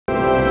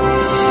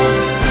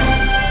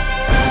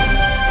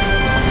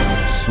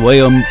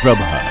Swayam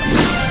Prabha.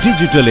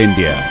 Digital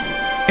India.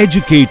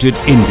 Educated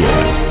India.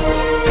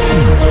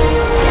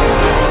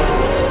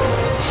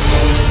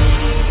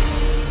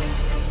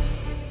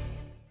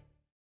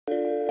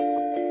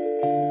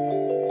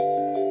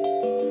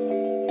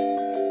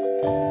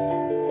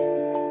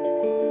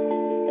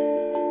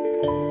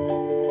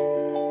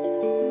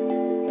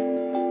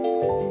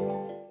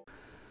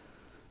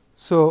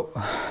 So,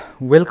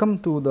 welcome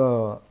to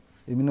the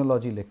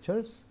immunology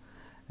lectures,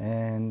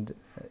 and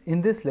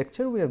in this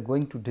lecture we are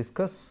going to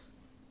discuss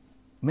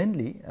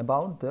mainly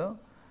about the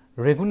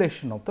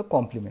regulation of the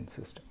complement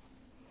system.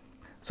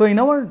 So, in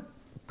our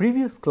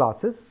previous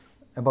classes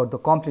about the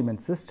complement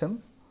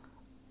system,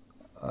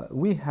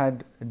 we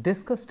had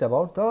discussed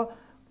about the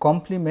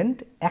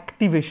complement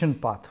activation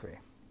pathway.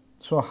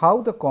 So,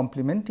 how the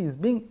complement is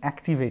being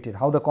activated,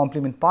 how the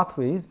complement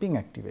pathway is being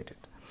activated,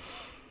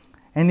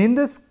 and in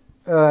this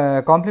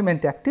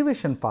complement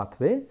activation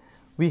pathway,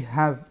 we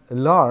have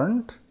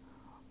learned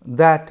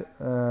that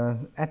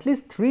at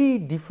least 3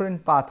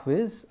 different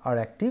pathways are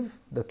active: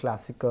 the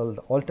classical,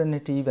 the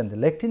alternative and the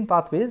lectin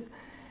pathways.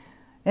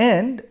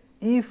 And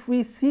if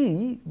we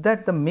see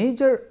that the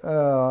major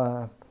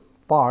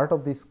part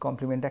of this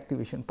complement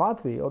activation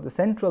pathway, or the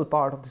central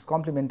part of this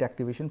complement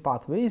activation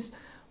pathway, is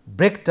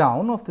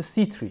breakdown of the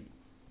C3.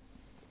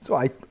 So,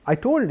 I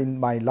told in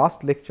my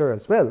last lecture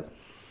as well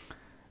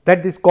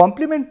that this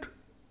complement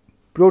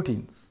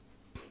proteins,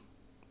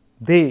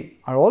 they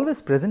are always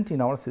present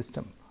in our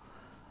system,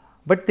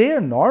 but they are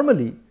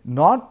normally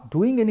not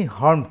doing any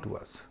harm to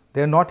us.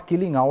 They are not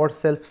killing our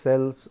self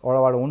cells or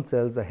our own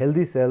cells, the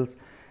healthy cells.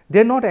 They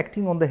are not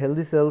acting on the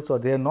healthy cells, or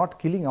they are not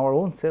killing our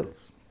own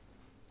cells.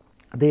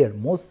 They are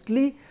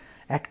mostly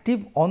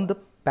active on the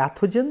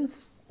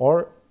pathogens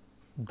or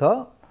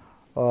the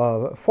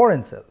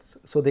foreign cells.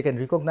 So, they can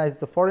recognize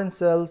the foreign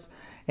cells,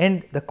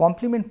 and the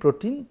complement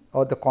protein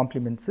or the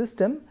complement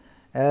system,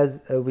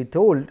 as we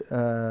told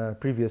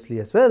previously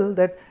as well,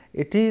 that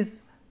it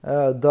is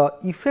the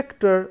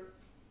effector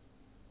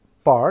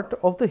part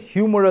of the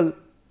humoral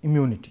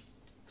immunity.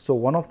 So,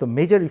 one of the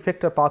major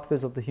effector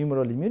pathways of the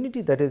humoral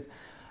immunity, that is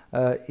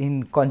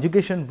in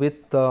conjugation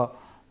with the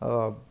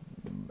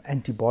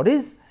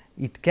antibodies,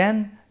 it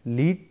can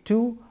lead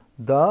to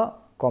the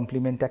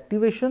complement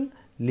activation,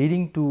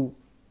 leading to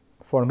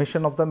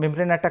formation of the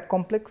membrane attack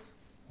complex,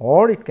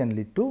 or it can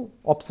lead to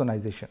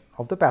opsonization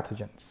of the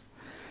pathogens.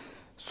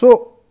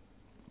 So,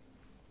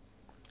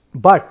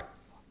 but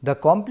the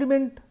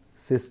complement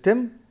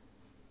system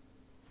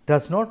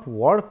does not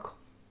work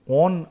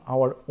on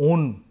our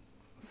own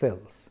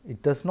cells,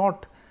 it does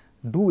not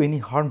do any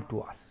harm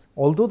to us,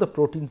 although the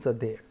proteins are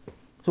there.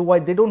 So, why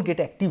they do not get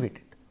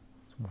activated?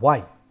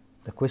 Why?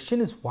 The question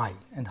is why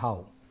and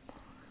how.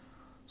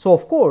 So,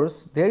 of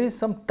course, there is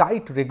some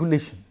tight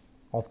regulation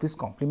of this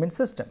complement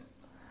system,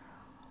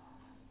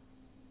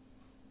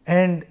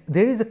 and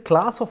there is a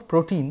class of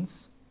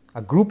proteins,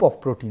 a group of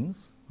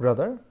proteins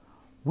rather,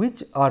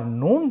 which are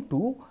known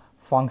to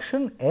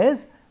function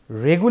as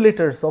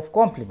regulators of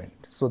complement.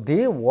 So,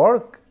 they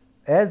work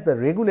as the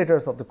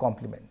regulators of the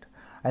complement,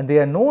 and they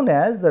are known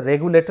as the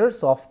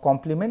regulators of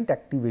complement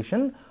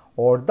activation,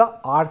 or the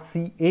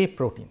RCA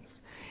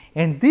proteins.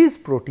 And these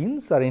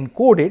proteins are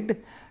encoded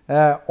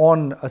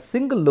on a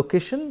single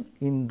location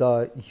in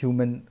the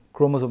human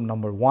chromosome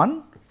number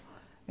 1,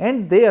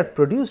 and they are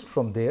produced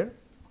from there,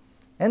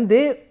 and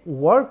they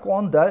work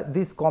on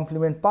this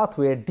complement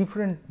pathway at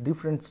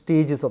different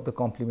stages of the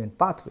complement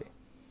pathway.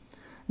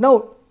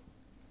 Now,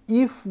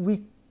 if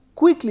we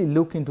quickly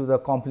look into the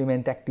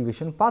complement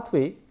activation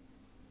pathway,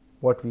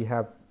 what we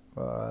have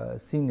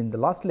seen in the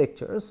last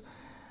lectures,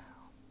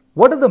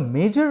 what are the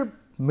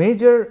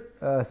major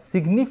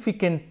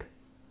significant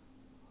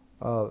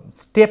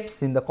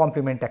steps in the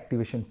complement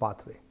activation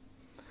pathway?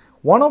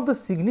 One of the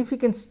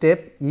significant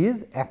step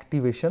is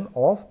activation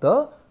of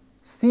the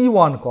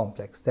C1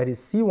 complex, that is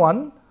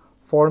C1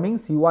 forming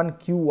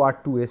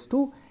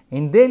C1q-R2S2,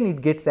 and then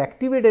it gets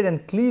activated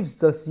and cleaves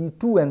the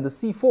C2 and the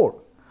C4.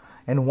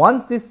 And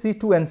once this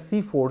C2 and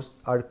C4s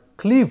are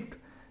cleaved,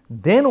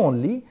 then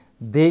only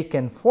they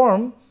can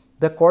form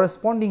the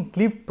corresponding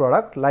cleaved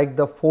product like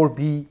the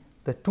 4B,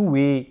 the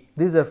 2A,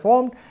 these are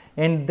formed,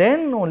 and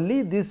then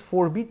only this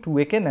 4B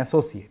 2A can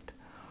associate.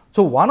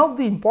 So, one of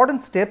the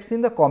important steps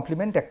in the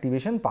complement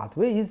activation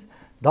pathway is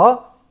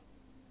the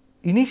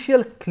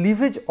initial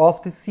cleavage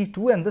of the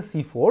C2 and the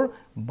C4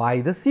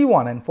 by the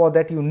C1, and for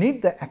that you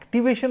need the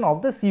activation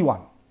of the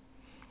C1.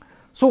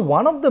 So,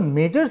 one of the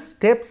major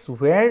steps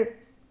where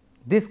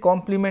these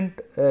complement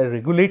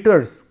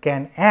regulators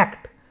can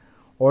act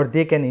or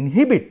they can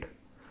inhibit.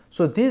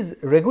 So, these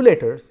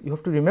regulators, you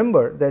have to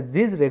remember that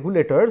these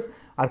regulators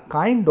are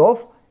kind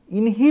of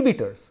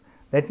inhibitors.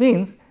 That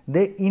means,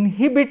 they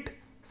inhibit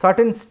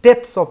certain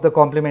steps of the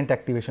complement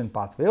activation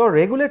pathway or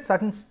regulate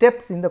certain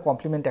steps in the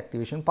complement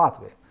activation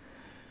pathway.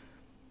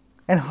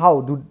 And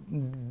how do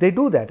they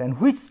do that, and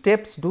which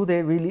steps do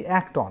they really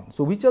act on?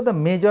 So, which are the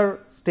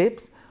major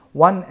steps?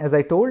 One, as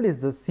I told, is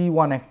the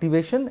C1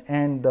 activation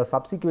and the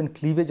subsequent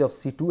cleavage of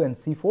C2 and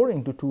C4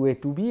 into 2A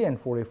 2B and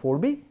 4A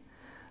 4B.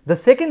 The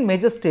second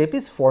major step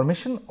is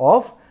formation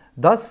of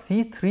the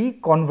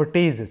C3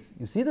 convertases.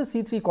 You see the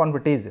C3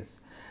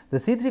 convertases. The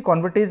C3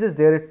 convertases,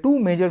 there are two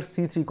major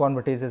C3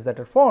 convertases that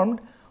are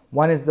formed.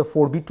 One is the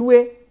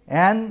 4B2A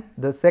and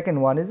the second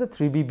one is the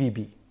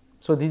 3BBB.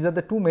 So, these are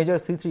the two major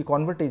C3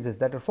 convertases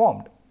that are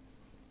formed.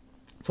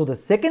 So, the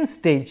second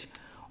stage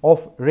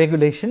of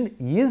regulation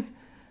is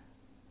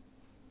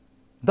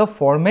the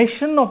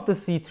formation of the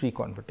C3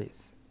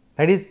 convertase,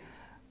 that is,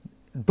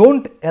 do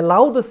not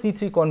allow the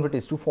C3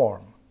 convertase to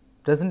form,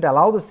 does not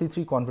allow the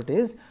C3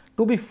 convertase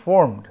to be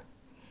formed.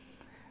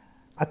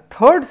 A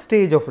third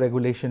stage of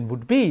regulation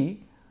would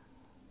be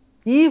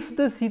if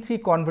the C3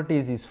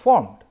 convertase is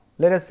formed.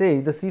 Let us say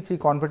the C3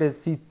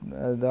 convertase,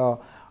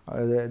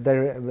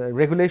 the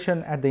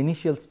regulation at the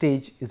initial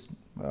stage is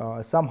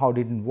somehow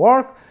did not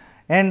work,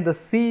 and the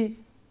C3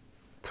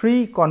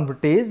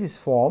 convertase is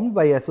formed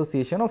by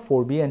association of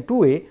 4B and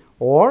 2A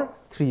or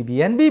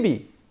 3B and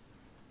BB.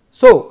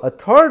 So, a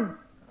third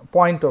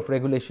point of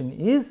regulation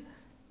is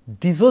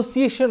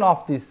dissociation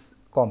of this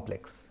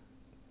complex,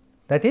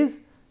 that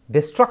is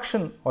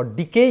destruction or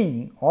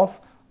decaying of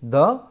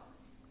the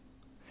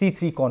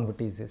C3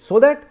 convertases, so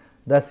that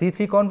the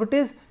C3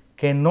 convertase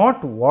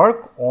cannot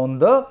work on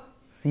the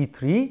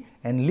C3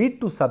 and lead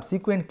to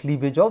subsequent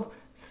cleavage of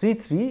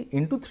C3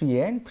 into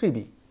 3A and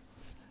 3B.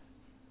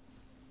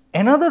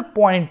 Another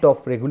point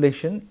of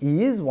regulation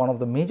is, one of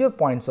the major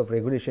points of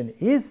regulation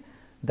is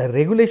the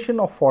regulation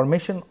of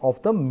formation of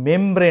the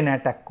membrane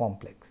attack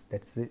complex,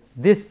 that is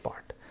this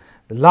part,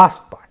 the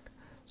last part.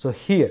 So,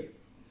 here,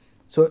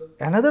 so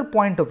another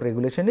point of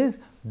regulation is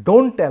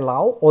do not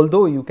allow,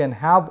 although you can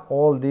have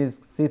all these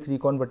C3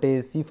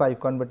 convertase, C5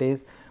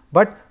 convertase,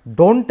 but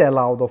do not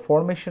allow the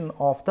formation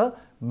of the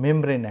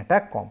membrane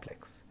attack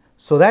complex,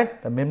 so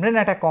that the membrane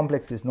attack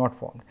complex is not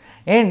formed.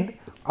 And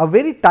a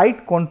very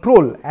tight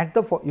control at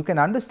the, you can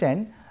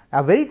understand,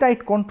 a very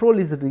tight control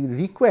is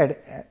required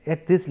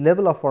at this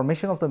level of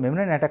formation of the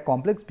membrane attack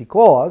complex,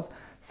 because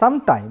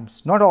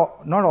sometimes, not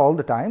all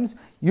the times,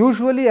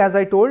 usually as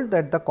I told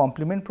that the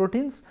complement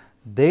proteins,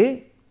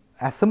 they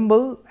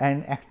assemble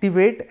and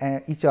activate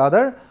each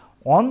other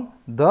on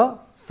the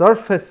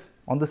surface,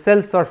 on the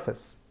cell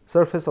surface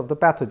of the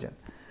pathogen.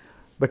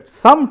 But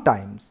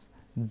sometimes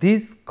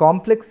these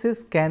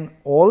complexes can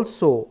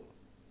also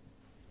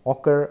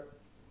occur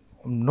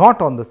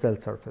not on the cell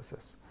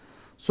surfaces.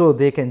 So,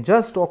 they can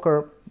just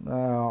occur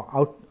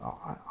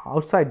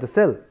outside the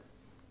cell,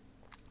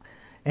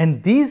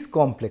 and these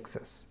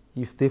complexes,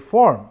 if they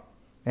form,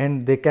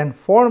 and they can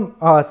form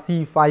a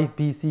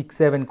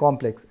C5b6-7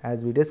 complex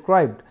as we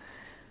described.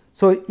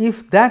 So,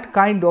 if that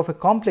kind of a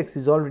complex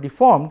is already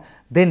formed,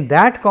 then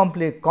that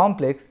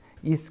complex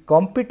is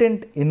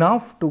competent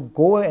enough to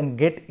go and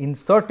get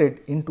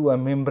inserted into a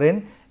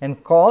membrane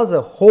and cause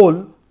a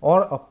hole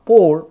or a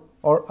pore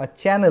or a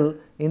channel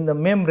in the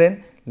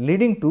membrane,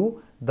 leading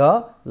to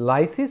the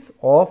lysis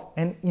of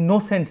an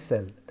innocent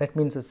cell. That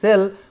means a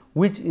cell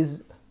which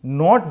is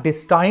not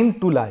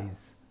destined to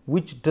lyse,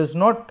 which does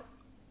not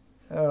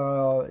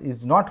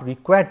is not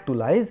required to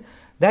lyse.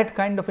 That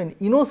kind of an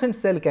innocent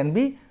cell can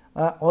be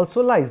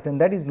also lysed,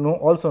 and that is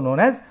also known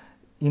as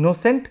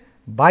innocent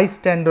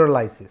bystander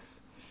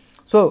lysis.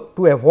 So,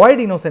 to avoid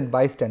innocent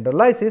bystander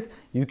lysis,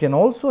 you can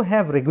also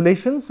have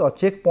regulations or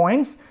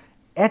checkpoints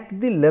at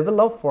the level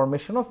of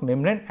formation of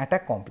membrane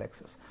attack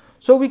complexes.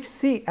 So, we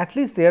see at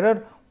least there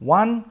are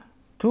 1,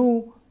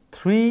 2,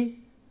 3,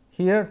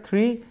 here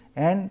 3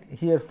 and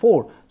here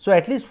 4. So,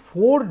 at least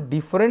 4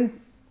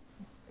 different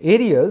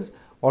areas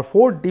or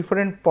 4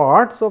 different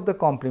parts of the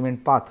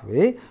complement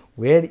pathway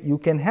where you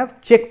can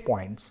have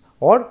checkpoints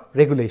or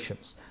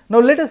regulations. Now,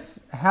 let us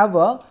have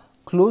a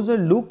closer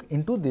look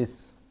into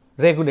this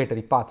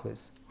regulatory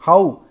pathways,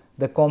 how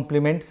the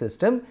complement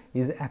system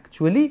is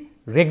actually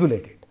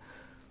regulated.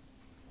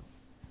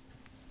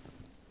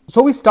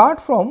 So, we start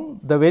from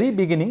the very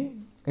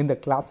beginning in the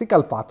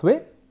classical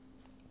pathway,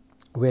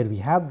 where we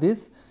have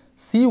this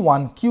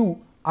C1q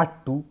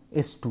at2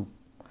 S2,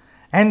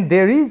 and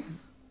there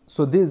is,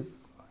 so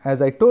this,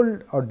 as I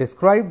told or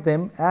described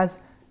them as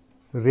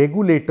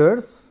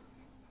regulators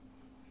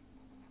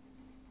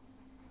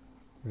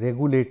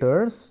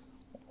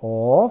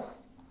of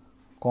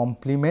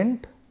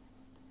complement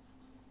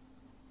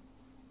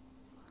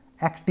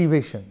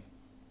activation.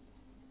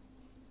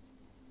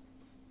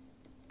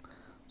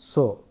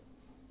 So,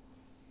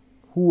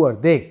 who are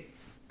they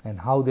and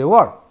how they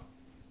work?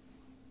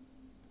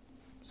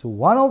 So,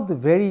 one of the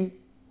very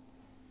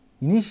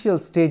initial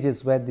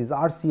stages where these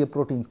RCA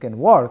proteins can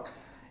work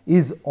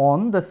is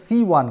on the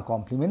C1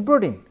 complement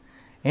protein,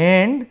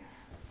 and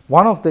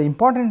one of the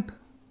important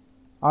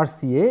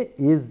RCA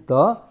is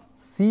the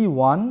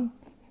C1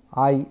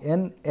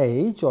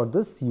 INH or the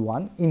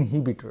C1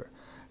 inhibitor.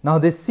 Now,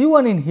 this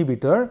C1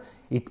 inhibitor,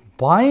 it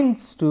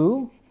binds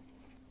to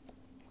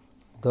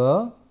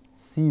the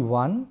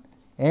C1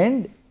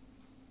 and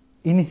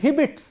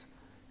inhibits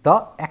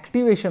the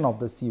activation of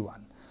the C1.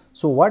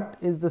 So, what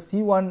is the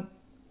C1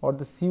 or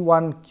the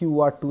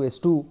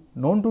C1qR2S2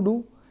 known to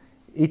do?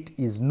 It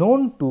is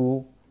known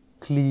to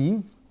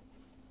cleave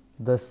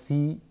the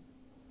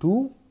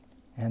C2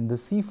 and the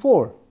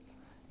C4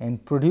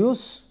 and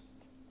produce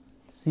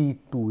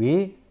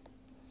C2A,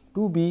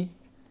 2B,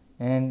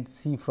 and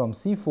C from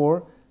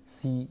C4,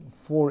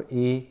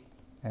 C4A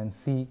and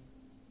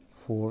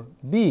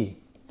C4B.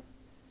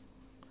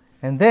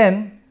 And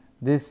then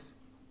this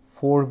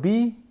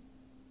 4B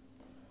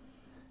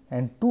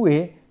and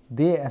 2A,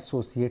 they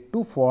associate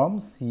to form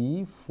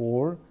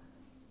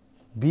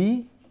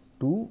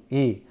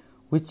C4B2A,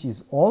 which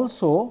is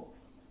also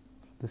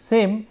the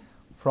same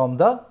from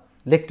the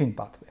lectin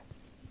pathway.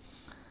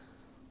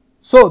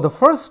 So, the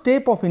first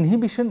step of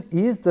inhibition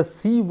is the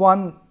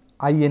C1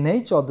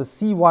 INH or the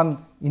C1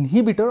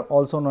 inhibitor,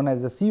 also known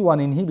as the C1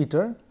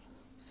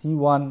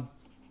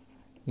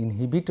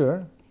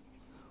 inhibitor,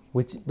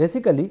 which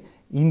basically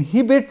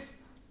inhibits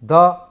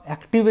the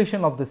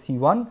activation of the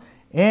C1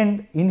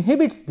 and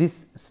inhibits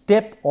this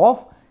step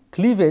of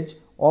cleavage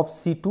of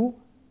C2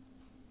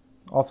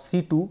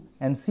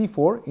 and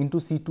C4 into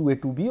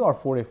C2A2B or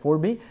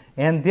 4A4B,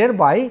 and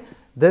thereby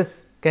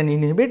this can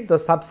inhibit the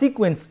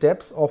subsequent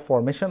steps of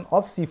formation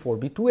of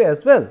C4B2A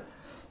as well.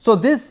 So,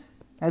 this,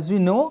 as we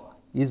know,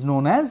 is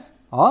known as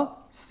a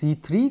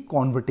C3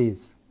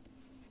 convertase.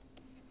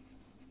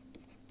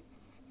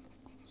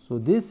 So,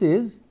 this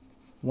is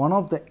one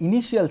of the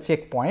initial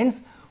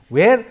checkpoints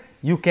where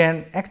you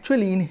can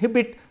actually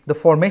inhibit the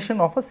formation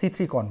of a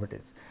C3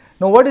 convertase.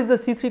 Now, what is the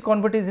C3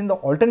 convertase in the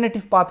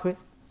alternative pathway?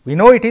 We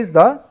know it is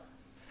the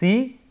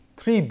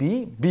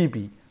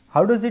C3bBB.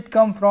 How does it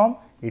come from?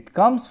 It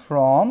comes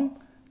from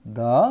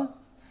the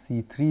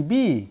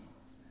C3b.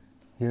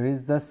 Here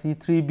is the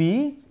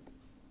C3b,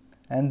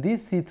 and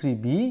this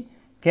C3b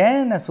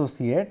can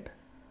associate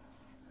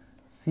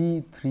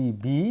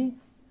C3b,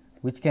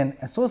 which can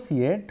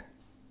associate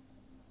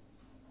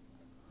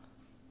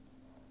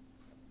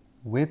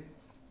with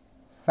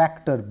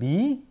factor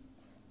B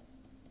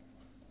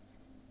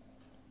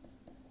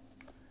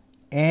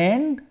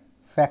and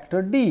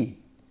factor D,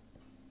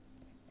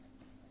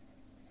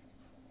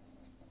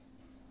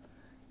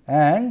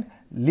 and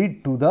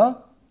lead to the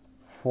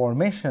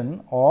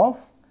formation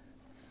of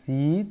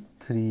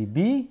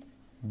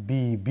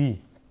C3bBB.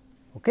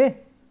 Okay.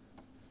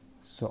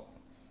 So,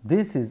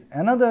 this is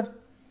another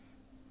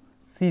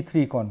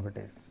C3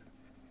 convertase.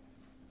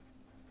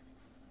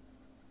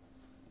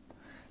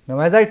 Now,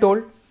 as I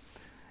told,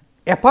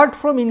 apart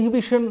from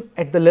inhibition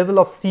at the level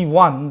of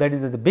C1, that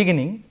is at the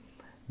beginning,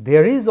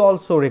 there is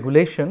also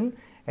regulation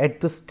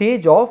at the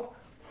stage of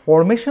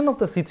formation of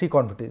the C3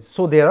 convertase.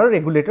 So, there are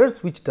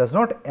regulators which does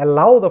not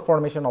allow the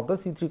formation of the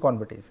C3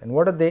 convertase, and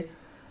what are they?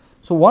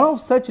 So, one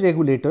of such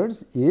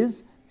regulators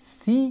is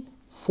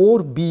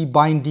C4b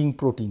binding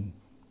protein.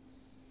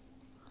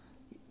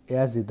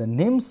 As the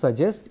name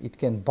suggests, it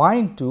can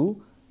bind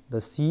to the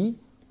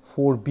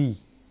C4b.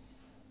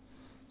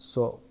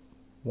 So,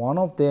 one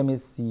of them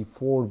is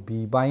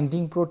C4b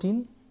binding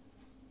protein,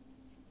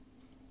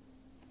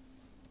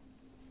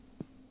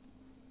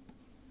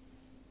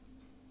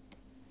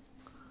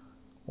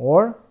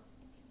 or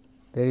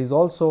there is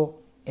also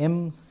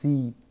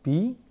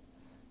MCP,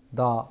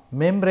 the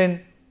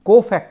membrane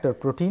cofactor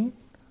protein,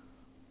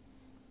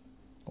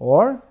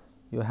 or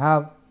you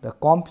have the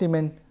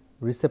complement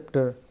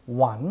receptor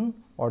 1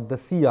 or the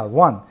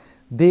CR1.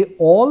 They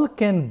all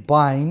can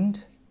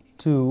bind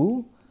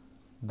to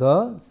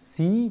the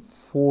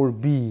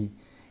C4b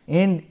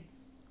and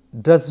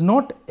does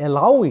not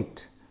allow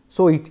it.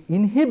 So, it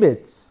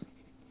inhibits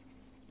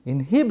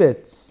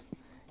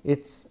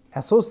its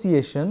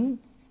association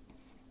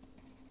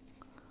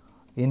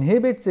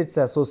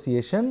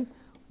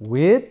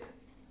with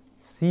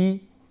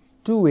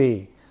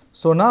C2A.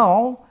 So,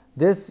 now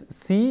this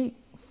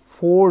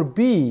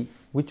C4b,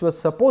 which was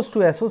supposed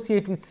to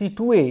associate with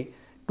C2A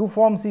to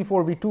form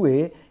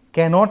C4b2A,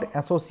 cannot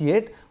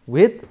associate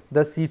with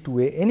the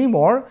C2A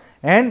anymore,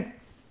 and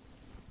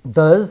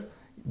thus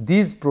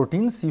these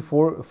proteins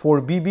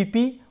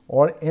C4bBP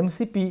or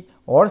MCP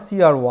or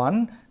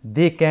CR1,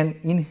 they can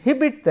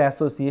inhibit the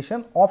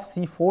association of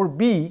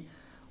C4b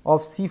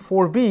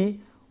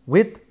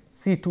with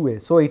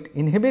C2A. So, it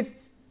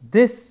inhibits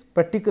this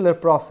particular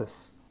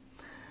process.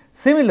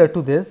 Similar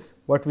to this,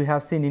 what we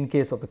have seen in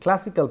case of the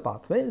classical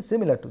pathway,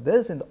 similar to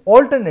this in the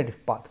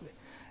alternative pathway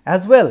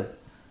as well.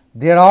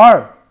 There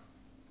are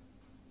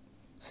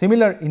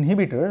similar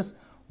inhibitors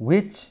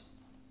which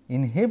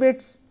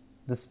inhibits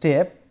the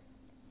step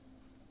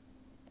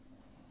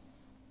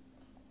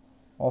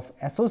of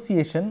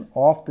association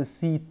of the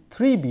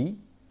C3b.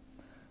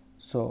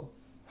 So,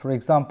 for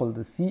example,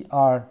 the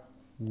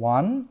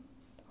CR1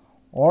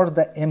 or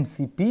the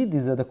MCP,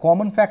 these are the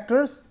common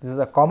factors, these are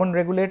the common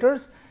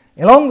regulators.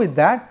 Along with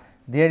that,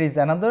 there is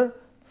another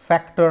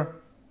factor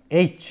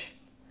H.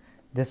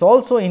 This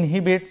also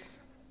inhibits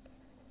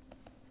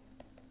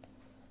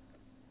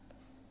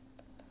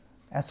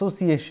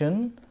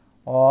association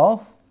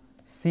of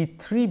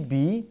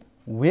C3b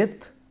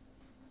with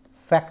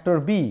factor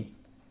B.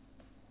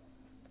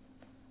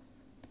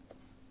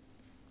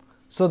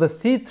 So, the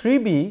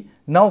C3b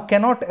now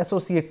cannot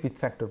associate with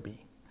factor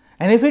B,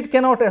 and if it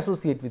cannot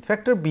associate with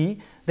factor B,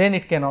 then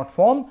it cannot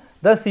form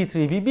the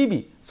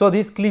C3b-BB. So,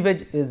 this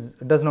cleavage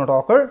does not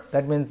occur,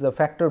 that means the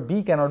factor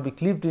B cannot be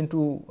cleaved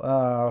into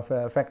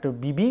factor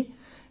BB,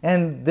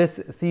 and this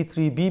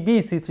C3b-B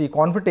C3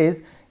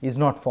 convertase is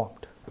not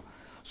formed.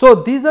 So,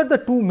 these are the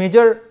two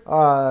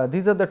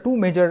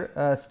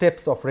major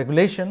steps of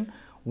regulation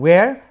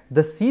where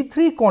the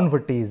C3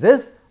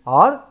 convertases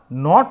are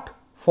not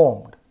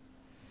formed.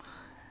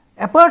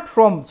 Apart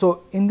from,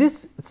 so in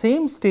this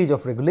same stage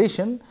of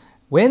regulation,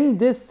 when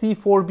this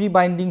C4b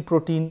binding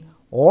protein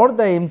or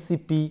the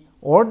MCP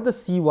or the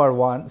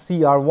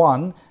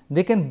CR1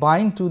 they can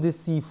bind to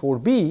this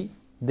C4b,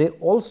 they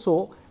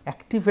also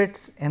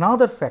activates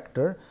another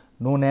factor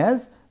known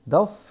as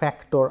the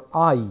factor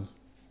I.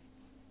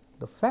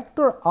 The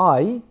factor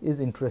I is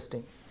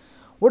interesting.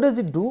 What does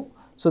it do?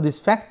 So, this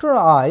factor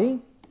I,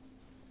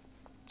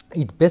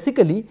 it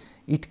basically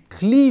it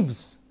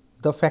cleaves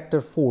the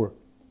factor 4.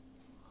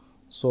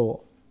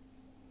 So,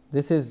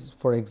 this is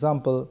for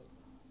example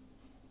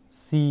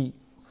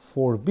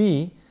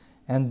C4b,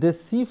 and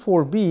this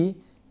C4b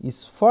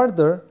is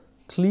further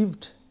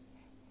cleaved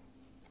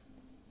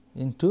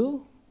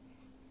into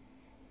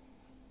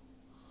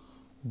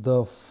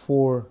the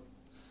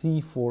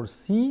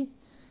C4c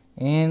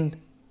and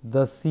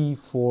the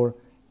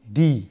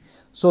C4d.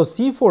 So,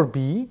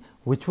 C4b,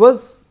 which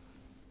was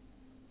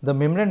the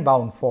membrane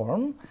bound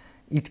form,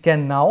 it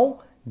can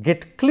now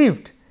get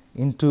cleaved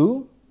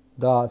into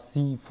the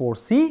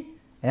C4c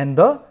and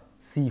the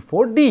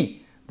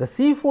C4d. The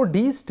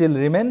C4d still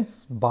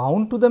remains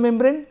bound to the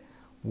membrane,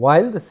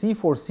 while the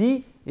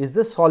C4c is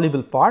the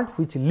soluble part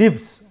which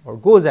leaves or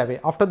goes away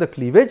after the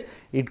cleavage,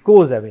 it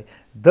goes away.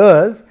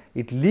 Thus,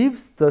 it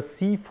leaves the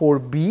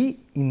C4b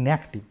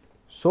inactive.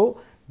 So,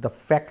 the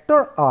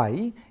factor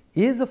I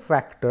is a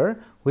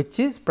factor which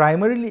is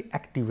primarily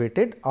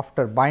activated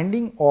after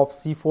binding of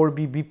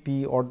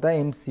C4b-BP or the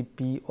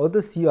MCP or the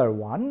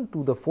CR1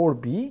 to the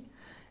 4b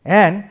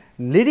and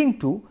leading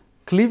to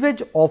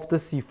cleavage of the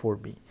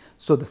C4b.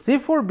 So, the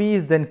C4b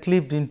is then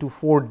cleaved into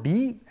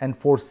 4d and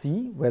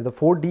 4c, where the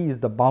 4d is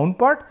the bound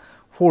part,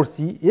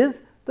 4c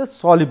is the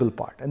soluble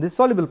part, and this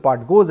soluble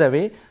part goes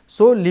away.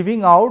 So,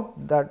 leaving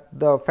out that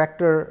the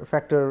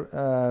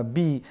factor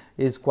B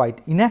is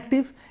quite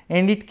inactive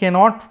and it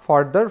cannot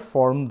further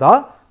form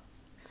the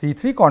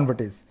C3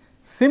 convertase.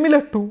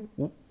 Similar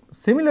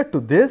to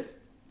this,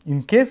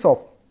 in case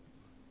of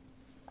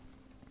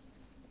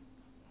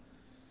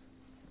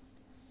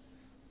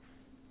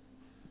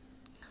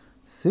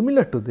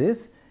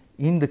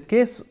in the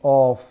case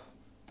of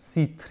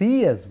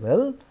C3 as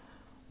well,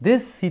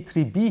 this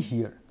C3b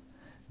here,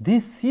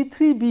 this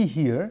C3b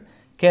here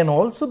can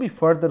also be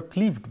further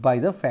cleaved by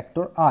the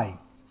factor I.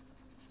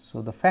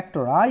 So, the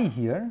factor I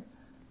here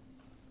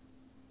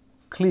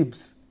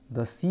cleaves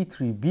the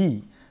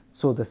C3b.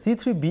 So, the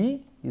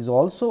C3b is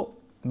also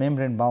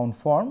membrane bound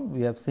form,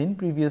 we have seen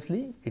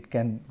previously, it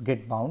can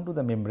get bound to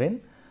the membrane.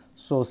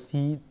 So,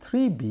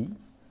 C3b,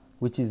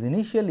 which is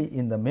initially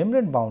in the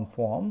membrane bound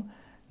form,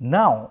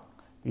 now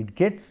it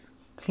gets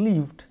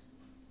cleaved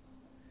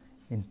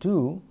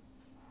into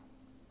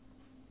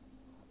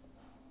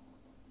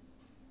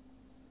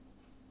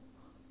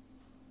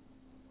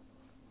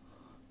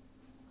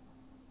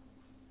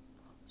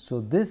So,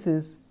 this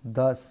is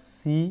the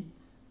C3F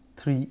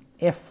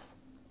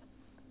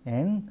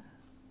and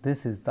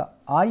this is the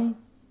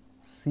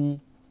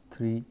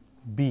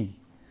IC3B.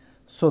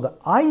 So, the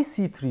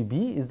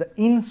IC3B is the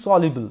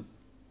insoluble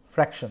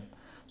fraction.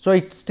 So,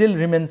 it still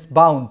remains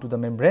bound to the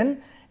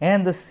membrane,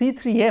 and the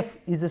C3F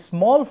is a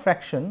small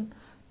fraction,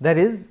 that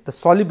is the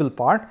soluble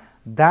part,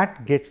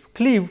 that gets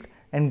cleaved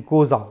and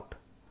goes out.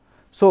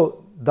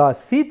 So, the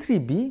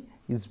C3B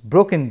is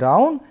broken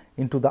down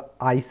into the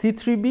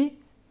IC3B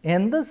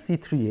and the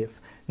C3F.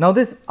 Now,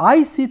 this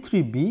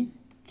IC3B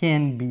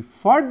can be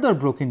further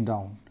broken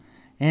down,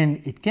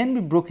 and it can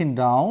be broken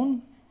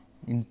down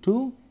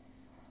into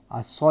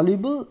a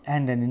soluble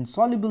and an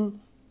insoluble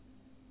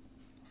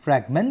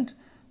fragment.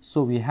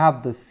 So, we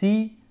have the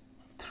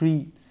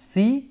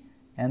C3C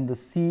and the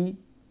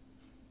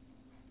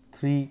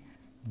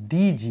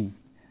C3DG.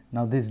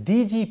 Now, this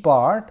DG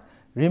part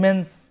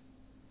remains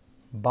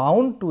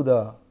bound to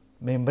the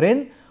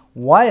membrane,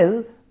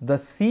 while the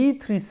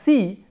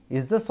C3C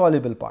is the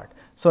soluble part.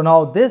 So,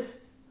 now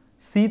this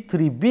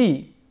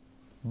C3B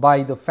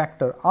by the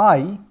factor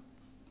I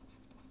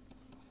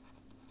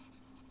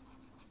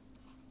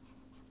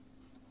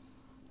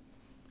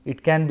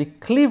it can be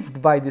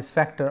cleaved by this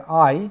factor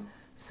I,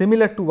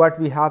 similar to what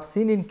we have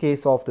seen in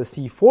case of the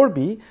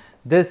C4B.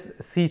 This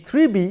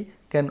C3B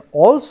can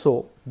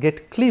also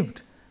get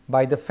cleaved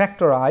by the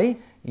factor I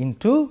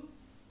into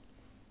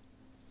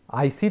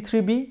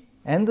IC3B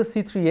and the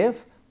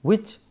C3F,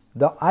 which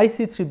the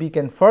IC3B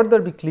can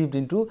further be cleaved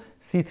into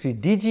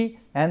C3DG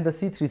and the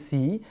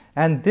C3C,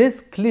 and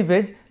this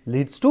cleavage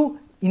leads to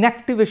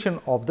inactivation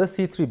of the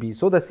C3B.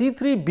 So, the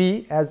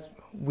C3B, as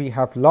we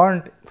have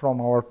learned from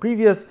our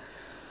previous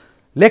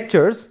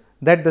lectures,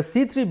 that the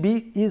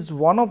C3B is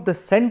one of the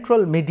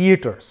central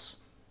mediators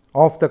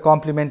of the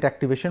complement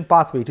activation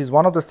pathway. It is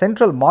one of the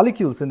central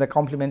molecules in the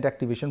complement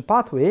activation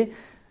pathway,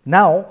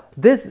 now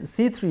this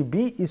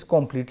C3b is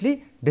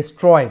completely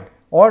destroyed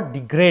or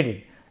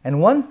degraded, and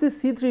once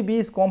this C3b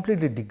is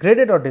completely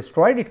degraded or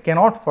destroyed, it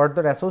cannot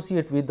further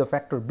associate with the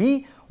factor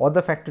B or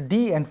the factor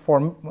D and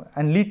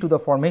lead to the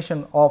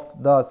formation of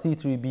the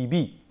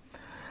C3bb.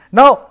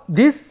 Now,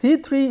 this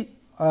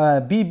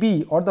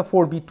C3bb or the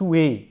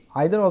 4b2a,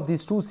 either of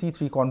these two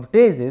C3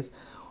 convertases,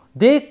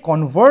 they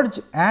converge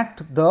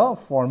at the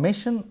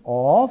formation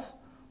of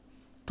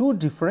two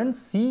different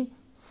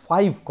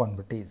C5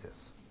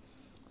 convertases.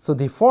 So,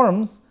 they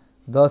forms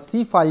the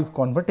C5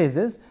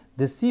 convertases.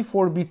 The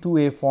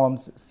C4b2a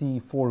forms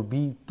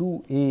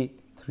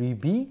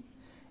C4b2a3b,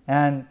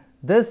 and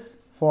this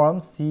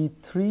forms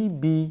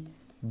C3b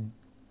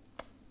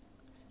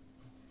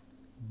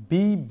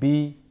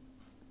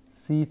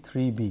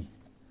C3b.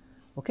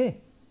 Okay.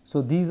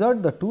 So, these are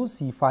the two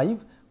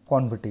C5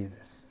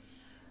 convertases.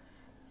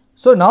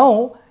 So,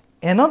 now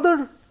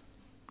another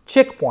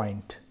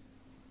checkpoint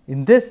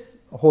in this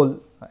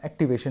whole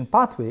activation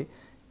pathway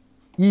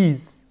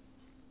is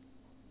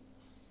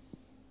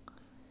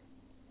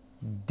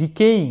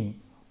decaying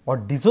or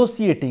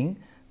dissociating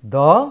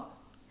the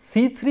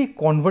C3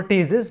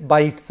 convertases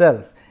by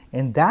itself,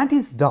 and that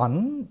is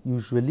done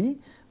usually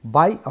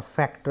by a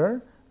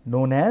factor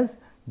known as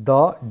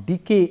the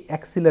decay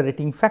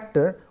accelerating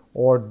factor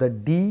or the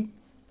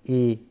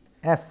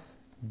DAF,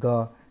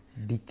 the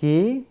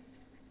decay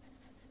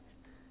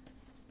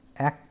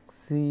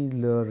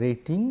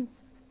accelerating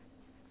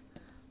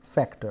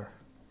factor.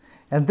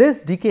 And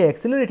this decay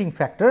accelerating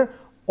factor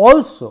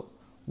also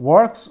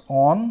works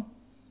on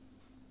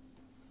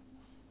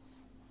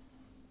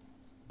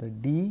the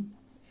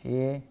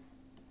DAF,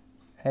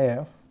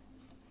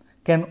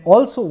 can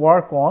also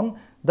work on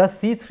the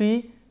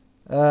C3bb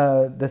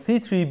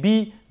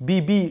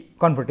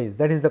convertase,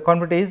 that is the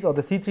convertase or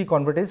the C3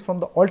 convertase from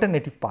the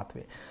alternative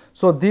pathway.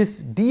 So,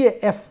 this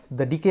DAF,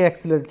 the decay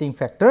accelerating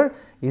factor,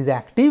 is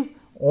active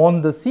on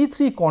the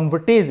C3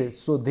 convertases.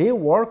 So, they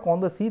work on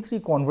the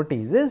C3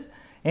 convertases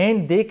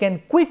and they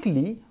can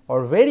quickly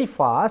or very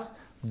fast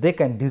they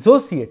can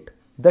dissociate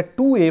the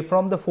 2A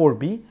from the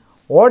 4B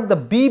or the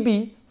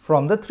BB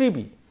from the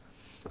 3B.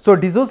 So,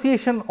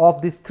 dissociation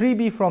of this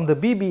 3B from the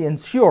BB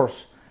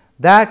ensures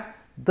that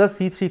the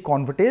C3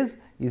 convertase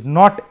is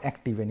not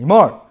active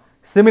anymore.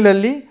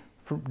 Similarly,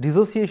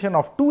 dissociation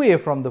of 2A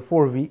from the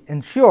 4B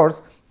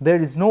ensures there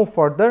is no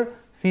further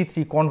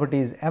C3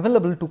 convertase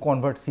available to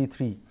convert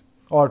C3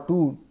 or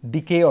to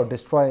decay or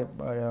destroy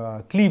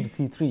cleave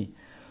C3.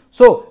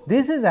 So,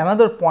 this is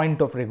another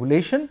point of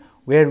regulation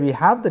where we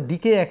have the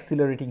decay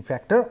accelerating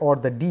factor or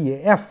the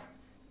DAF.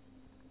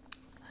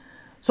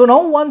 So,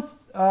 now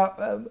once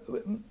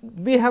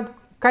we have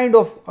kind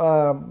of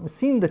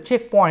seen the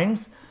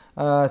checkpoints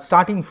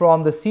starting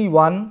from the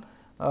C1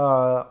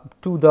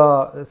 to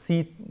the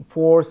C4,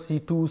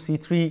 C2,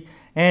 C3,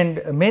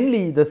 and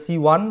mainly the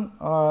C1,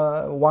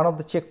 one of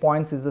the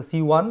checkpoints is the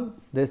C1,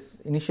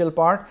 this initial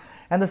part,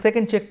 and the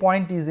second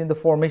checkpoint is in the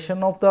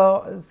formation of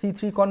the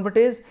C3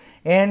 convertase,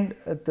 and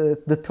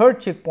the third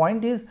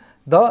checkpoint is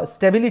the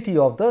stability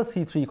of the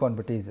C3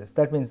 convertases.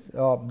 That means,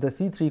 the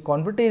C3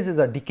 convertases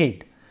are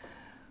decayed.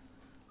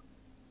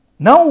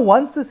 Now,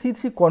 once the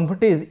C3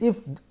 convertase,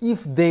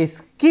 if they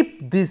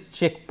skip these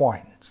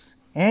checkpoints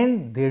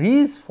and there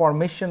is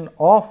formation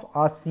of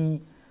a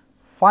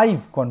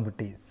C5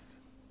 convertase,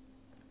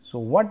 so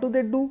what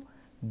do?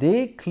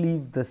 They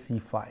cleave the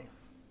C5,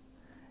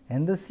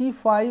 and the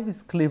C5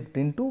 is cleaved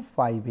into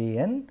 5A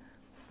and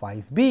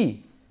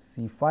 5B,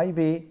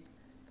 C5A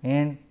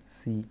and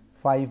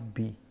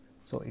C5B.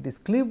 So, it is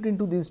cleaved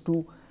into these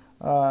two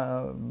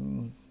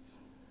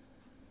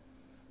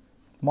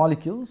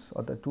molecules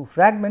or the two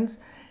fragments,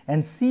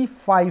 and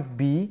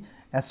C5b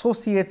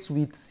associates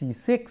with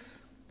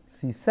C6,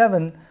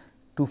 C7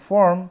 to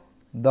form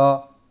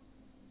the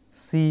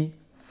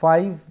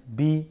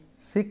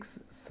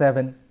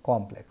C5b67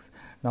 complex.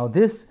 Now,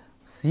 this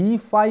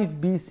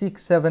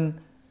C5b67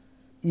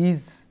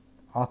 is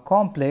a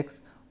complex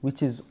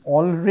which is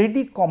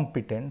already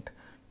competent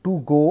to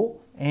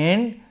go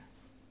and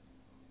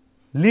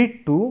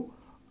lead to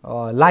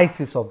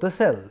lysis of the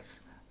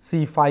cells.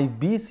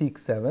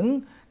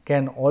 C5b67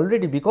 can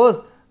already,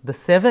 because the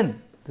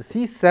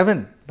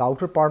C7, the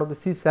outer part of the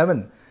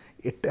C7,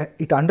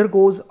 it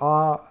undergoes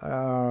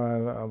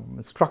a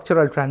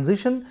structural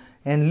transition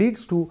and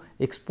leads to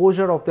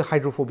exposure of the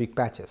hydrophobic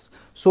patches.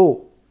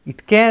 So,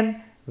 it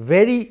can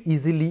very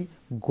easily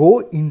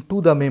go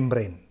into the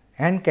membrane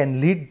and can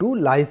lead to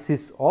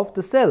lysis of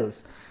the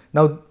cells.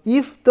 Now,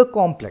 if the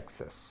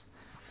complexes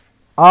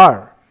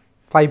are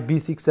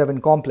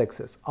 5b67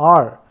 complexes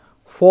are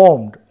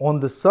formed on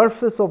the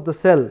surface of the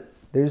cell,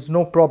 there is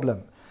no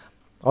problem,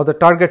 or the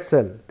target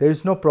cell, there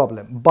is no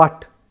problem.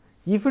 But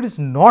if it is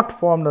not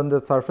formed on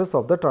the surface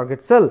of the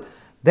target cell,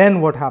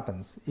 then what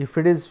happens? If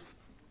it is,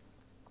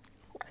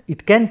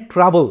 it can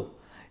travel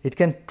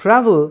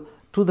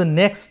to the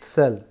next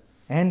cell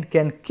and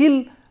can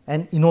kill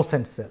an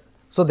innocent cell.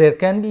 So, there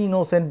can be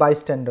innocent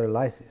bystander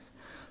lysis.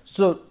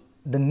 So,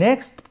 the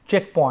next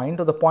checkpoint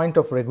or the point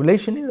of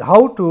regulation is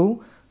how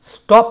to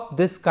stop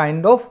this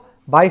kind of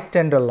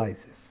bystander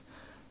lysis.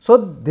 So,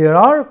 there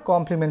are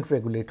complement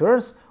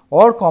regulators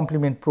or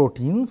complement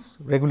proteins,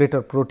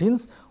 regulator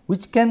proteins,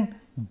 which can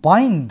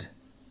bind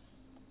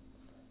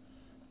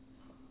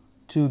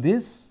to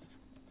this.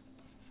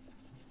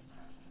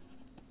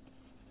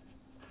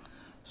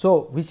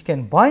 So, which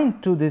can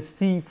bind to this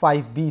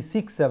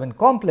C5b67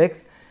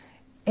 complex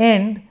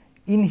and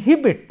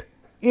inhibit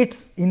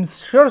its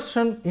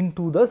insertion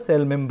into the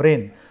cell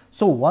membrane.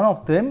 So, one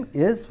of them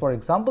is, for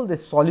example, the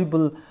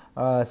soluble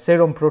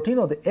serum protein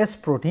or the S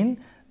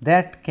protein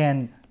that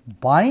can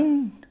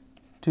bind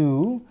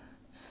to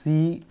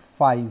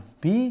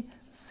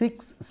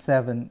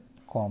C5b67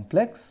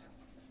 complex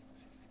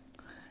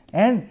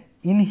and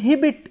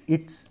inhibit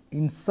its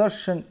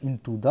insertion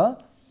into the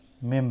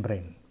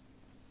membrane.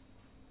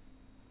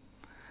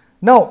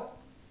 Now,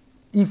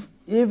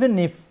 even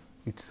if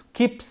it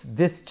skips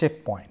this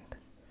checkpoint,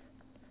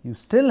 you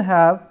still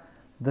have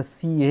the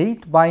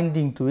C8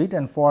 binding to it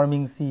and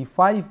forming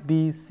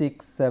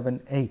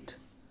C5b678.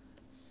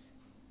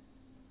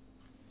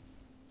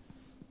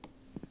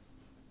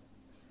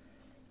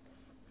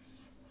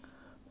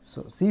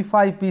 So,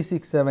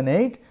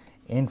 C5b678,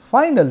 and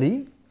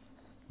finally,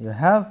 you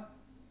have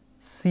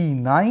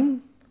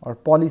C9 or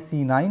poly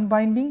C9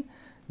 binding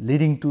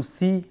leading to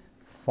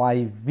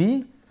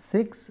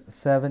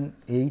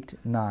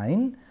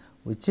C5b6789,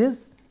 which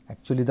is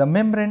actually the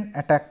membrane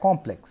attack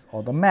complex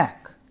or the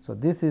MAC. So,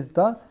 this is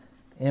the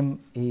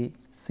MAC.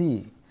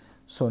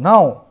 So,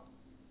 now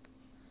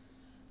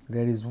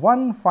there is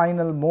one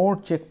final more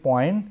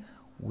checkpoint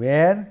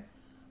where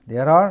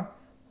there are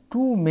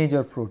two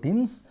major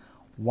proteins.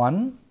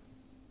 One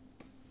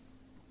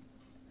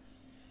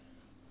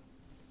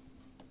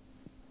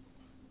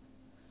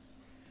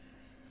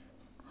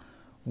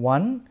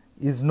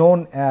is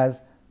known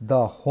as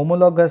the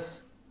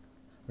homologous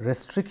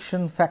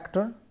restriction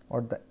factor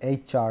or the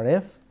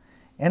HRF,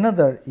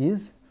 another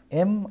is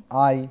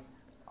MIRL,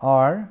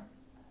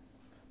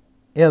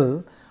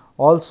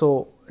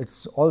 also it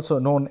is also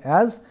known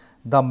as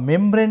the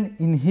membrane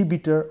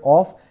inhibitor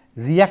of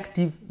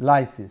reactive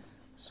lysis.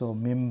 So,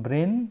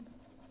 membrane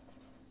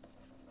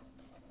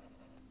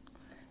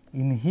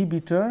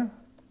inhibitor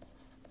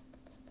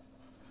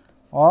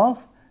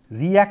of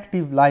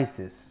reactive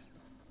lysis.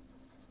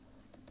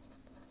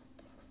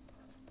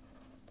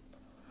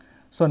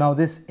 So, now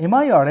this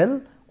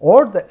MIRL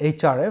or the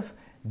HRF,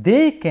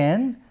 they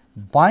can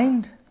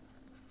bind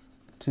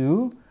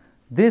to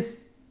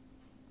this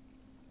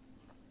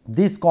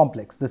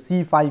complex, the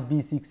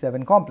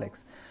C5b67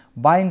 complex,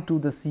 bind to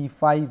the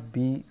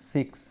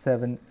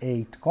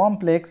C5b678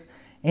 complex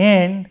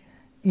and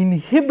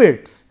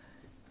inhibits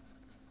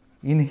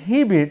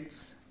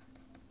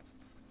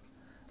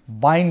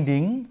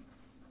binding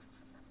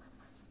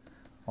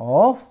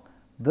of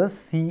the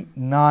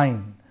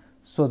C9.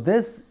 So,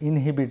 this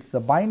inhibits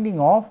the binding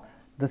of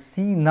the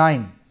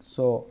C9.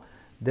 So,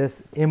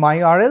 this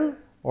MIRL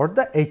or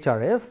the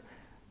HRF,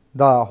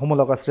 the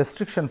homologous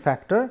restriction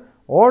factor,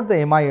 or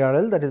the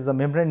MIRL, that is the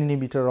membrane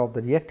inhibitor of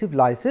the reactive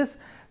lysis,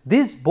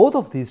 both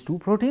of these two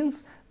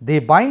proteins, they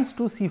binds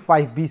to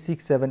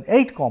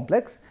C5b678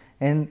 complex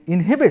and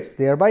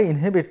thereby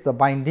inhibits the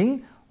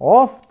binding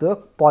of the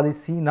poly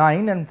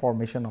C9 and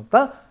formation of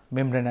the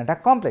membrane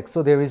attack complex.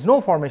 So, there is no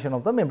formation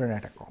of the membrane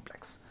attack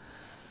complex.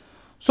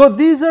 So,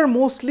 these are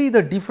mostly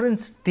the different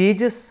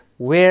stages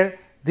where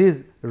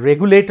these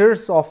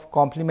regulators of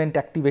complement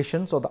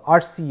activations or the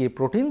RCA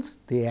proteins,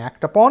 they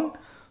act upon.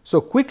 So,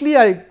 quickly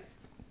I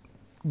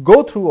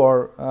go through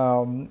or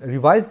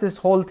revise this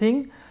whole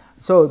thing.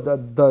 So,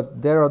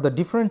 there are the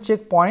different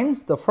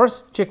checkpoints. The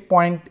first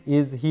checkpoint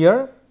is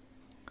here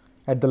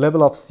at the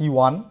level of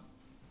C1.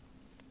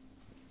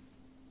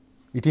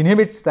 It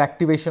inhibits the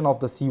activation of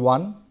the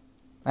C1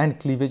 and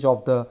cleavage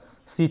of the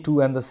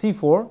C2 and the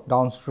C4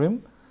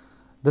 downstream.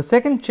 The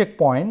second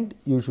checkpoint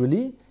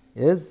usually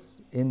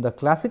is in the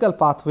classical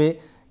pathway,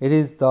 it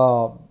is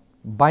the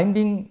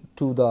binding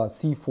to the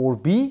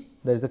C4b,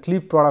 there is a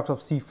cleaved product of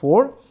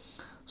C4.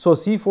 So,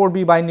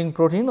 C4b binding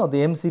protein or the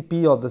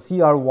MCP or the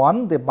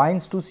CR1, they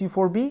binds to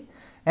C4b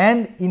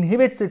and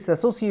inhibits its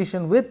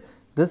association with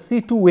the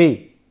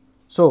C2a.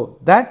 So,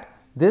 that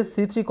this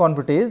C3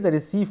 convertase, that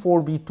is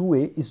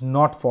C4b2a, is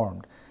not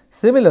formed.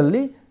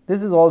 Similarly,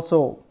 this is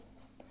also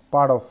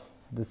part of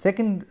the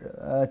second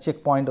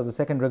checkpoint or the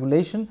second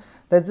regulation,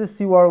 that is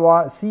the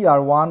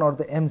CR1 or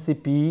the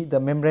MCP,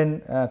 the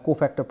membrane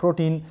cofactor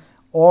protein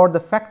or the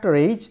factor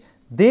H,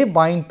 they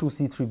bind to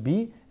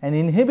C3b and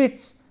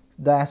inhibits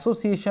the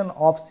association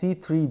of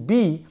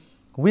C3b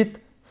with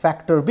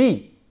factor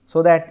B.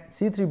 So, that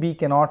C3b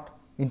cannot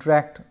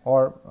interact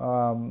or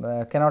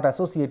cannot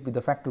associate with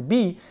the factor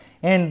B,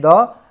 and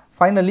the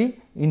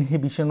finally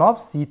inhibition of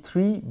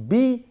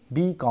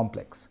C3b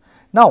complex.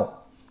 Now,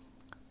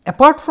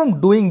 apart from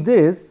doing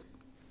this,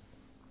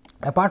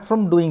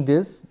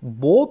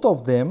 both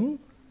of them,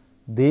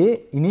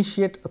 they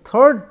initiate a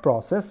third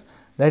process,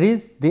 that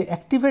is they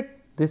activate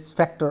this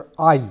factor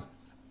I,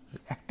 they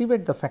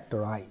activate the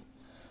factor I.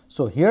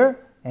 So, here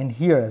and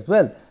here as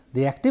well,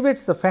 they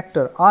activates the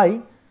factor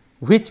I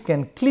which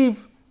can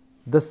cleave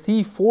the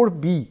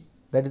C4b,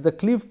 that is the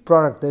cleaved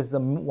product, that is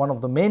one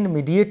of the main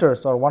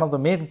mediators or one of the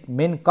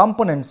main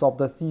components of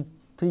the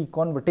C3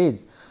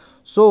 convertase.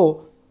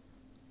 So,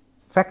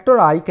 factor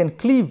I can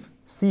cleave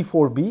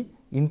C4b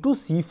into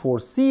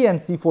C4c and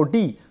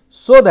C4d,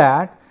 so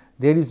that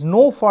there is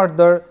no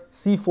further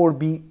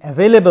C4b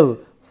available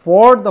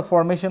for the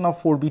formation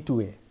of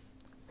 4b2a.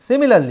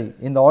 Similarly,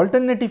 in the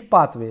alternative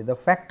pathway, the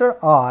factor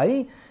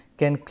I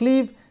can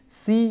cleave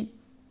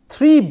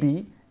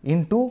C3b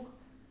into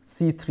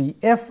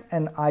C3f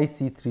and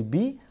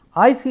IC3b.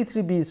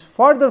 IC3b is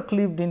further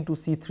cleaved into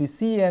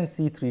C3c and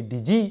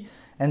C3dg,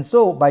 and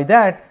so by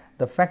that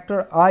the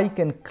factor I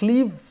can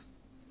cleave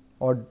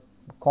or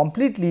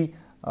completely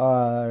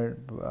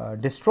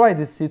destroy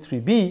this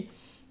C3b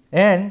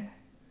and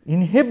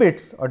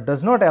inhibits or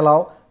does not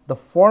allow the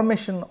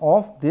formation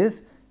of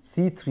this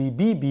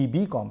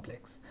C3b-BB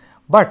complex.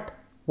 But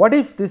what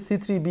if this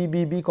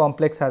C3b-BB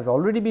complex has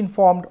already been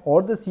formed,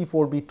 or the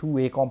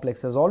C4b2a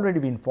complex has already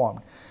been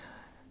formed?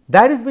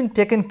 That has been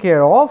taken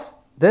care of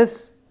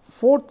this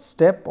fourth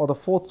step or the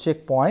fourth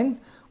checkpoint,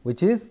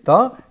 which is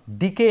the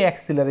decay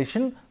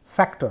acceleration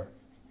factor,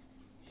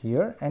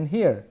 here and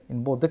here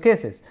in both the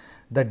cases.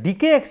 The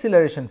decay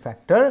acceleration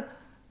factor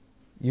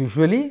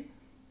usually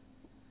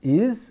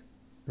is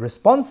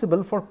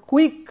responsible for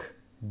quick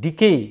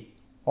decay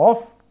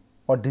of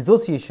or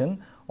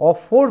dissociation of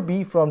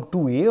 4b from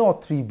 2a or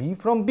 3b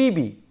from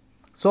bb.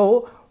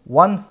 So,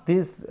 once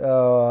this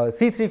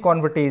C3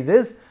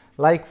 convertases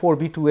like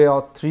 4b2a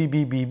or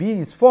 3b-bb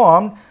is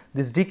formed,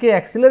 this decay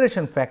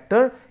acceleration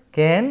factor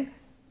can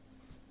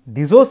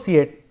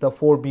dissociate the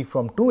 4b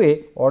from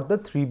 2a or the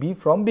 3b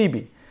from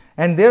bb,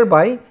 and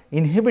thereby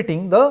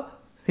inhibiting the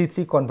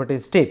C3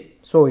 convertase state.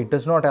 So, it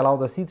does not allow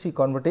the C3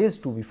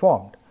 convertase to be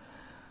formed.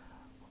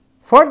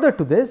 Further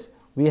to this,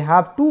 we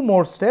have two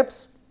more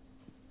steps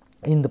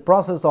in the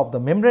process of the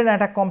membrane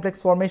attack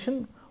complex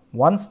formation.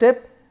 One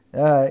step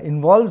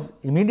involves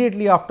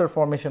immediately after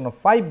formation of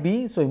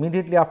 5b. So,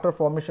 immediately after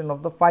formation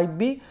of the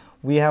 5b,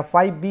 we have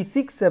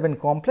 5b67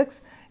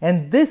 complex,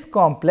 and this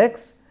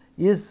complex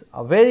is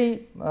a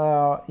very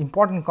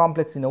important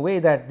complex in a way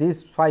that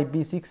this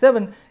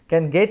 5b67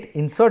 can get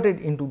inserted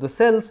into the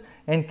cells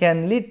and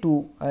can lead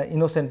to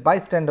innocent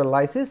bystander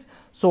lysis.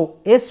 So,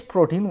 S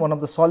protein, one of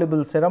the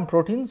soluble serum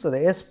proteins, so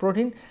the S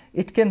protein,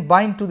 it can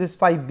bind to this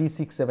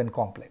 5b67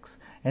 complex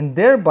and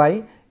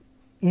thereby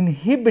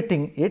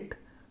inhibiting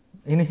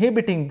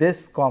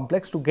this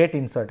complex to get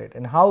inserted.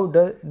 And how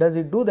does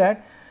it do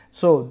that?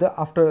 So,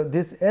 after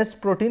this S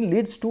protein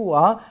leads to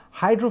a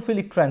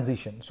hydrophilic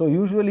transition. So,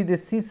 usually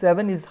this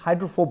C7 is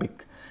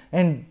hydrophobic,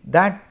 and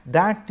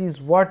that is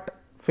what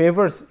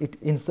favors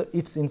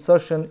its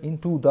insertion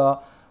into the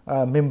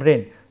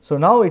membrane. So,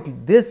 now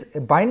this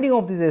binding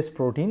of this S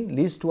protein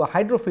leads to a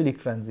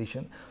hydrophilic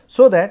transition,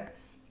 so that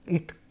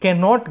it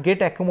cannot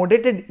get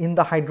accommodated in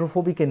the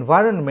hydrophobic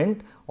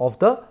environment of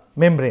the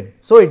membrane.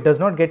 So, it does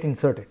not get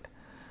inserted.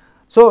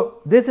 So,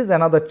 this is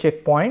another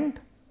checkpoint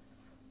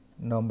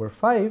number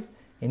 5,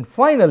 and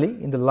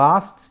finally, in the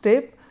last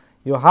step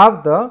you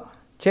have the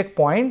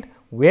checkpoint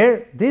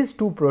where these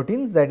two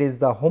proteins, that is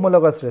the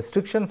homologous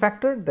restriction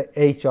factor, the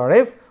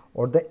HRF,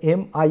 or the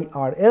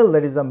MIRL,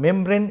 that is a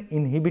membrane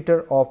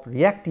inhibitor of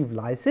reactive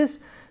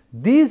lysis,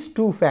 these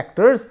two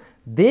factors,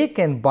 they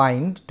can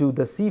bind to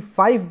the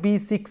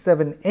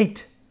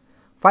C5b678.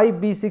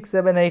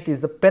 5b678 is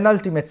the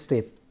penultimate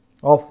step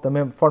of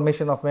the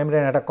formation of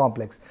membrane attack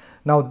complex.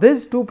 Now,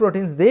 these two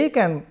proteins, they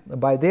can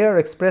they are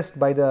expressed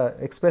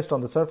on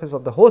the surface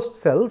of the host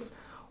cells,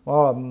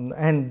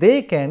 and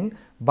they can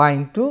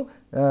bind to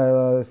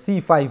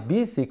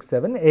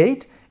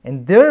C5b678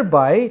 and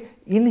thereby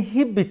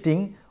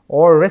inhibiting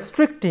or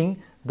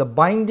restricting the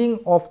binding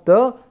of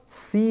the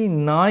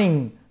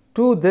C9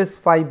 to this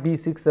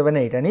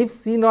 5b678, and if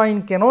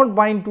C9 cannot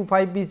bind to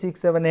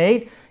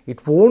 5b678,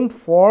 it will not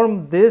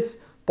form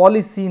this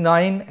poly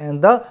C9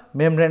 and the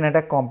membrane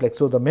attack complex.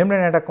 So, the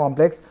membrane attack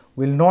complex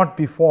will not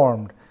be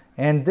formed,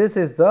 and this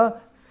is the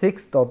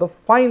sixth or the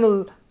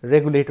final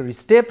regulatory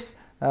steps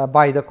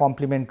by the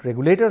complement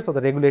regulators or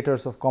the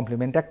regulators of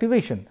complement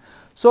activation.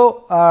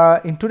 So,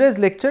 in today's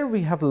lecture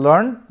we have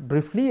learned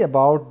briefly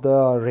about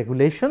the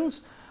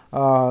regulations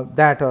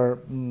that are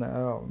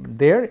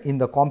there in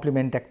the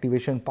complement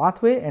activation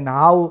pathway, and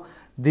how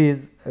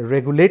these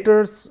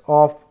regulators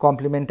of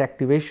complement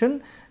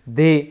activation,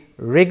 they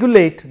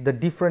regulate the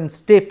different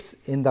steps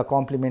in the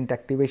complement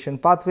activation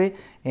pathway,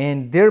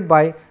 and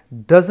thereby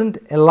does not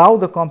allow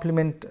the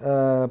complement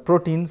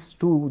proteins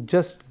to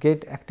just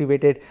get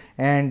activated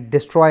and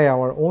destroy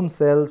our own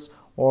cells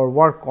or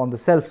work on the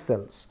self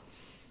cells.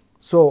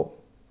 So,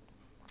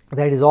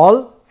 that is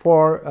all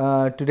for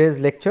today's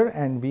lecture,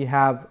 and we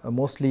have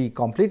mostly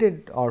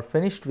completed or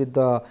finished with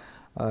the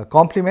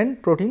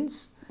complement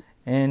proteins,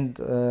 and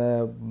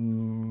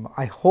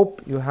I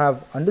hope you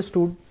have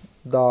understood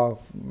the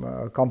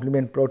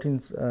complement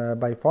proteins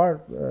by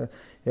far.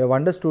 You have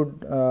understood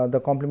the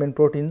complement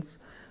proteins.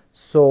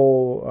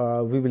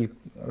 So, we will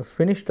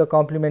finish the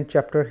complement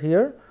chapter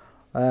here.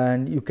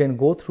 and you can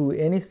go through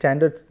any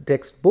standard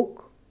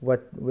textbook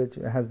which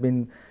has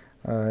been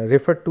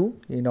referred to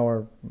in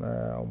our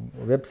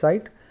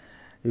website.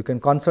 You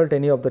can consult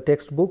any of the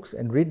textbooks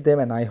and read them,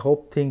 and I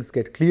hope things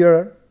get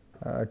clearer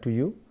to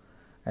you,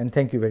 and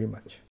thank you very much.